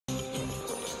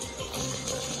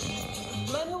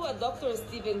دكتور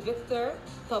ستيفن فيكتور،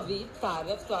 طبيب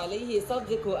تعرفت عليه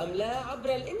صدقوا أم لا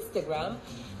عبر الإنستغرام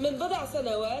من بضع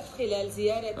سنوات خلال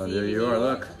زيارتي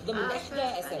لنيويورك ضمن إحدى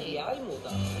أسابيع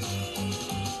الموضة.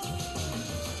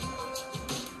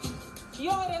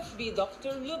 يعرف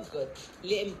بدكتور لوك جود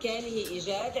لإمكانه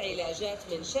إيجاد علاجات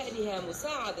من شأنها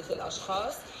مساعدة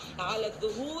الأشخاص على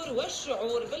الظهور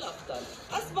والشعور بالأفضل.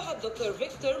 أصبح الدكتور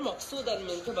فيكتور مقصودا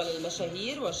من قبل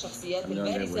المشاهير والشخصيات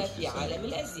البارزة في عالم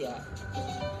الأزياء.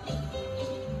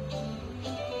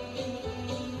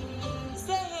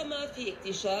 ساهم في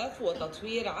اكتشاف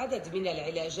وتطوير عدد من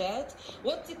العلاجات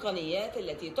والتقنيات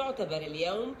التي تعتبر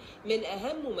اليوم من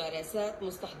أهم ممارسات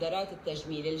مستحضرات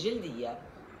التجميل الجلدية.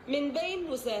 من بين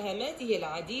مساهماته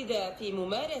العديدة في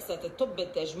ممارسة الطب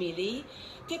التجميلي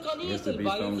تقنية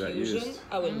البايوفيوجن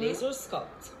أو الليزر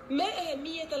سكوبت. ما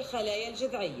أهمية الخلايا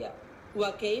الجذعية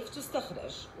وكيف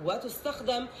تستخرج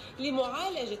وتستخدم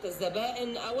لمعالجة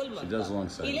الزبائن أو المرضى؟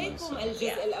 إليكم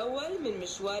الجزء الأول من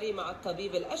مشواري مع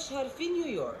الطبيب الأشهر في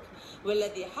نيويورك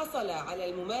والذي حصل على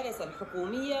الممارسة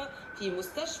الحكومية في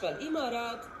مستشفى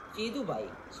الإمارات في دبي.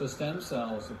 So stem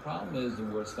cells, the problem is the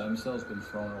word stem cells has been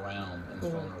thrown around and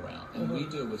thrown around. And we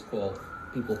do what's called,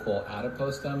 people call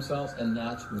adipose stem cells, and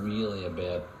that's really a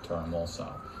bad term also.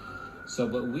 So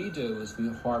what we do is we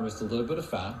harvest a little bit of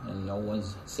fat, and no one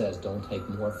says don't take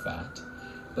more fat.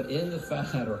 But in the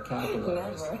fat or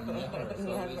capillaries,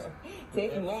 never.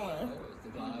 Take more. Always,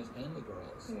 the guys and the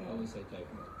girls always say take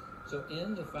more. So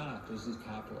in the fat, there's these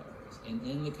capillaries, and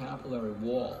in the capillary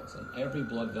walls, and every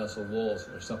blood vessel walls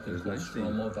are something called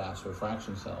stromal vascular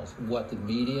fraction cells. What the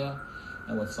media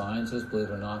and what scientists, believe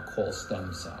it or not, call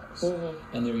stem cells.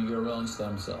 And they're your own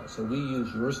stem cells. So we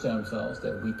use your stem cells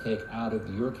that we take out of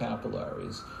your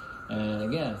capillaries. And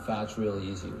again, fat's really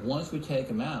easy. Once we take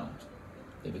them out,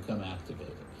 they become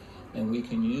activated. And we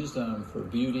can use them for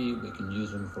beauty, we can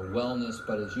use them for wellness,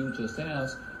 but as you just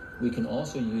asked, we can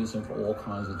also use them for all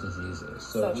kinds of diseases.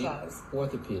 So such as?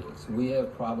 Orthopedics. We have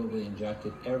probably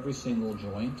injected every single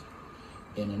joint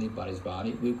in anybody's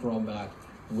body. We've grown back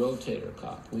rotator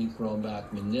cuff. We've grown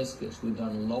back meniscus. We've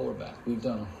done lower back. We've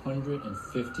done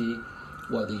 150,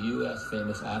 the U.S.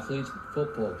 famous athletes,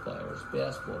 football players,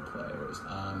 basketball players,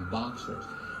 boxers.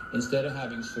 Instead of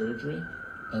having surgery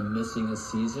and missing a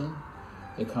season,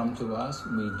 they come to us,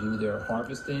 we do their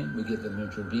harvesting, we give them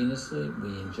intravenously, we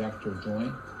inject their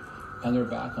joint, and they're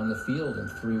back on the field in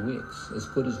 3 weeks, as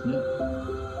good as new.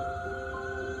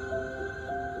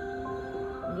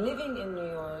 Living in New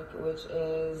York, which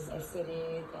is a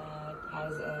city that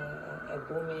has a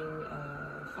booming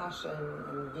fashion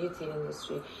and beauty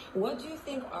industry, what do you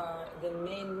think are the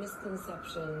main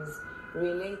misconceptions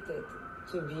related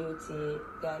to beauty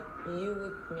that you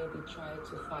would maybe try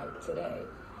to fight today?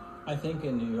 I think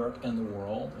in New York and the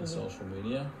world, in social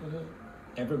media,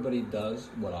 everybody does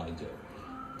what I do.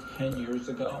 10 years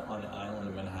ago on the island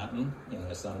of Manhattan,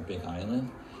 it's not a big island,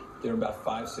 there were about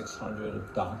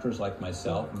 500-600 doctors like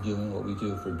myself doing what we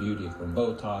do for beauty, from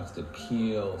Botox to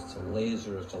peels to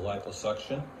lasers to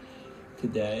liposuction.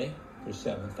 Today, there's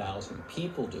 7,000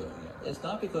 people doing it. It's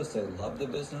not because they love the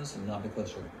business and not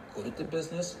because they're good at the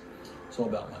business. It's all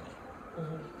about money.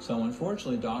 So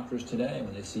unfortunately, doctors today,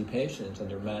 when they see patients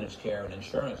under managed care and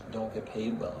insurance, don't get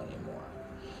paid well anymore.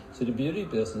 So the beauty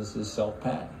business is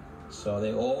self-pay. So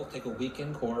they all take a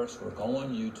weekend course or go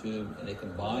on YouTube and they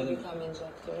can buy them. Become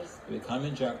injectors. They become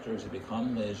injectors, they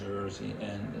become lasers,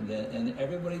 and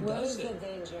everybody does it. What is the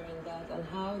danger in that, and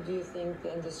how do you think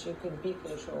the industry could be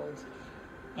controlled?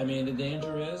 I mean, the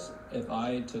danger is, if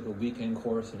I took a weekend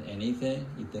course in anything,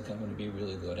 you'd think I'm going to be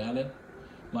really good at it.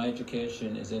 My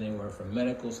education is anywhere from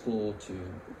medical school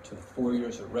to 4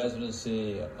 years of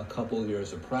residency, a couple of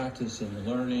years of practicing,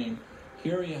 learning.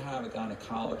 Here you have a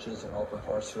gynecologist, an open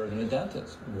heart surgeon, and a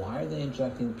dentist. Why are they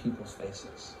injecting people's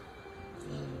faces?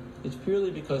 It's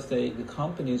purely because the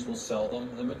companies will sell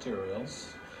them the materials.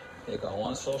 They go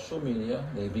on social media,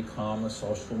 they become a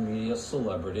social media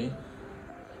celebrity,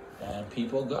 and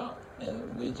people go.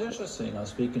 And it's interesting, I was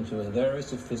speaking to a very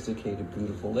sophisticated,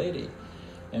 beautiful lady,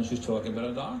 and she's talking about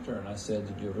a doctor, and I said,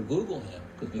 did you ever Google him?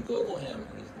 Because if you Google him,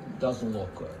 he doesn't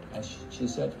look good. And she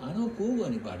said, I don't Google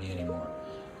anybody anymore.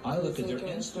 I look at their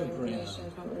Instagram.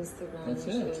 That's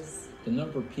it. The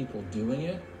number of people doing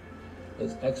it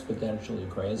is exponentially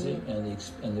crazy, and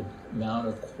the amount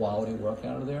of quality work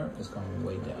out of there is going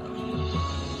way down.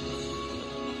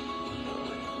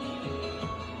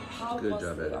 Good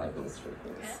job, Ed.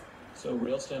 So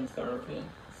real stem therapy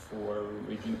for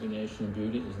rejuvenation and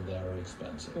beauty is very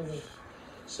expensive.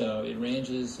 So it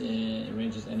ranges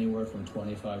anywhere from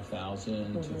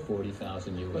 $25,000 to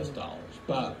 $40,000 US dollars.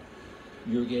 But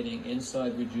You're getting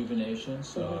inside rejuvenation,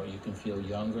 so you can feel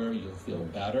younger, you'll feel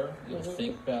better, you'll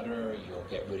think better, you'll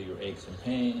get rid of your aches and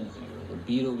pains, your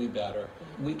libido will be better.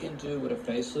 We can do what a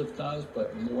facelift does,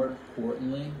 but more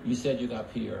importantly, you said you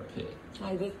got PRP.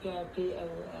 I did PRP.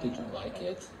 Did you like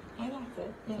it? I liked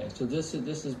it, yeah. Okay, so this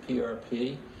is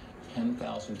PRP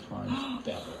 10,000 times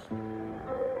better.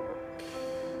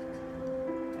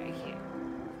 Thank you.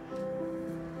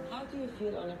 How do you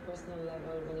feel on a personal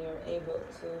level when you're able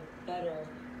to better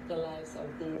the lives of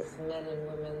these men and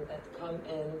women that come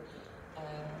in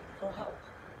for help?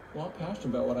 Well, I'm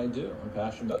passionate about what I do. I'm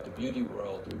passionate about the beauty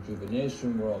world, the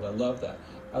rejuvenation world. I love that.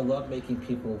 I love making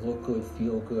people look good,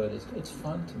 feel good. It's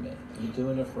fun to me. I've been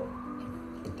doing it for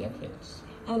decades.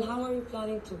 And how are you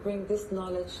planning to bring this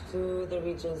knowledge to the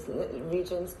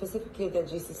region, specifically the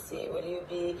GCC? Will you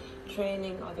be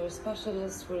training other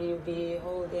specialists? Will you be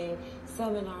holding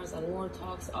seminars and more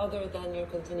talks other than your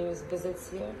continuous visits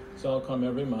here? So I'll come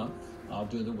every month. I'll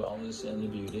do the wellness and the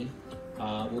beauty.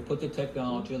 We'll put the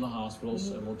technology in the hospitals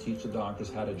and we'll teach the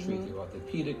doctors how to treat the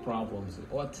orthopedic problems, the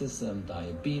autism,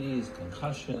 diabetes,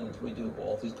 concussions. We do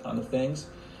all these kind of things.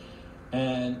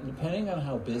 And depending on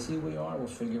how busy we are, we'll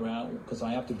figure out, because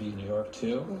I have to be in New York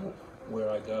too, where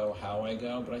I go, how I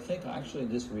go. But I think actually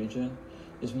this region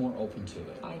is more open to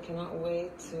it. I cannot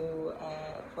wait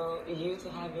for you to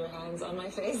have your hands on my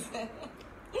face.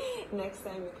 Next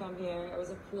time you come here. It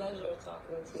was a pleasure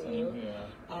talking to you. Same here.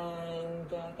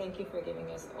 And thank you for giving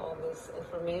us all this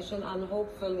information. And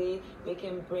hopefully we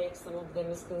can break some of the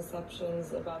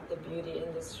misconceptions about the beauty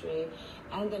industry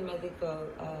and the medical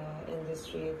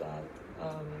industry that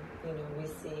we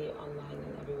see online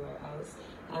and everywhere else.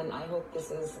 And I hope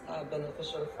this is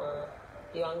beneficial for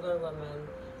younger women,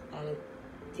 and it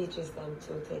teaches them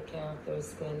to take care of their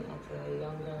skin at a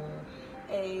younger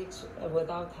age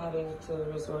without having to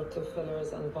resort to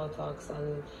fillers and Botox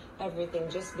and everything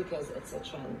just because it's a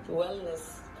trend.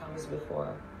 Wellness comes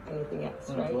before anything else,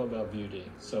 right? It's all about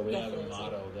beauty. So we have a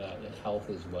motto that health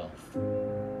is wealth.